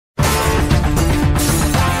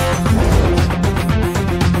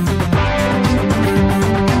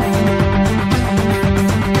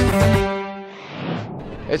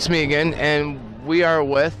It's me again, and we are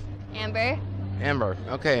with Amber. Amber.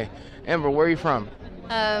 Okay. Amber, where are you from?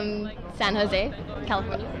 San Jose,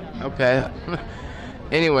 California. Okay.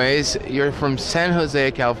 Anyways, you're from San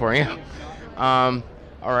Jose, California. All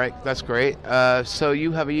right, that's great. So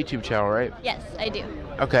you have a YouTube channel, right? Yes, I do.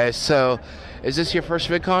 Okay, so is this your first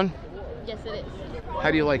VidCon? Yes, it is. How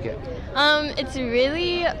do you like it? It's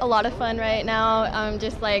really a lot of fun right now. I'm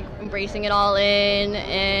just like embracing it all in,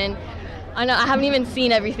 and I know I haven't even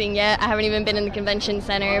seen everything yet. I haven't even been in the convention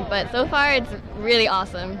center, but so far it's really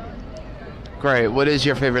awesome. Great. What is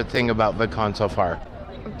your favorite thing about VidCon so far?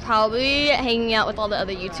 Probably hanging out with all the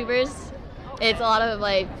other YouTubers. It's a lot of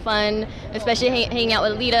like fun, especially hanging out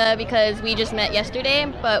with Lita because we just met yesterday,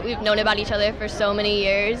 but we've known about each other for so many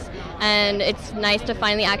years, and it's nice to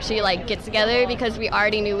finally actually like get together because we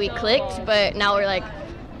already knew we clicked, but now we're like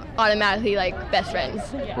automatically like best friends.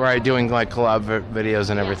 Right, doing like collab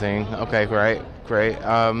videos and everything. Okay, great.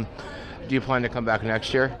 Do you plan to come back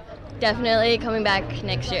next year? Definitely coming back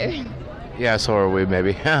next year. Yeah, so are we,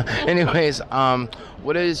 maybe. Anyways,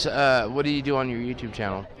 what do you do on your YouTube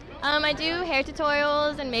channel? I do hair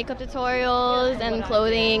tutorials and makeup tutorials and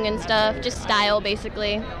clothing and stuff, just style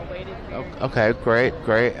basically. Okay, great.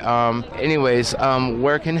 Anyways,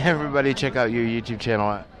 where can everybody check out your YouTube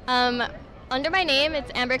channel at? Under my name,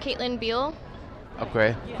 it's Amber KatelynBeale.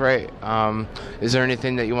 Okay, great. Is there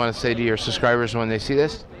anything that you want to say to your subscribers when they see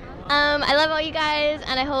this? I love all you guys,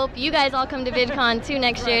 and I hope you guys all come to VidCon 2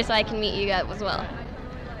 next year so I can meet you guys as well.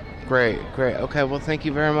 Great. Okay, well, thank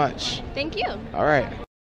you very much. Thank you. All right.